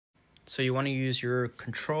So you want to use your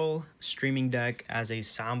control streaming deck as a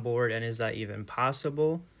soundboard, and is that even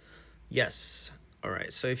possible? Yes. All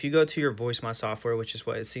right, so if you go to your voice mod software, which is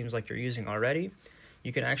what it seems like you're using already,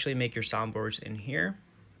 you can actually make your soundboards in here.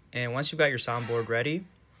 And once you've got your soundboard ready,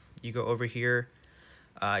 you go over here,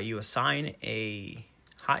 you assign a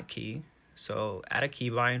hotkey. So add a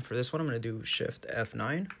keybind. For this one, I'm going to do Shift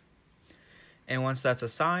F9. And once that's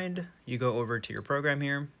assigned, you go over to your program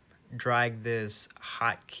here, drag this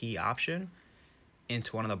hotkey option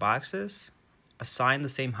into one of the boxes, assign the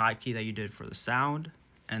same hotkey that you did for the sound,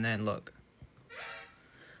 and then look.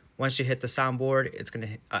 Once you hit the soundboard, it's going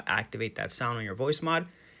to activate that sound on your voice mod,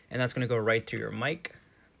 and that's going to go right through your mic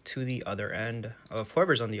to the other end of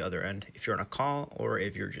whoever's on the other end, if you're on a call or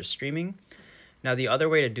if you're just streaming. Now, the other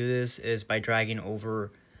way to do this is by dragging over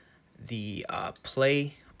the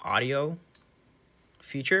play audio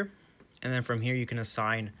feature, and then from here you can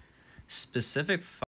assign specific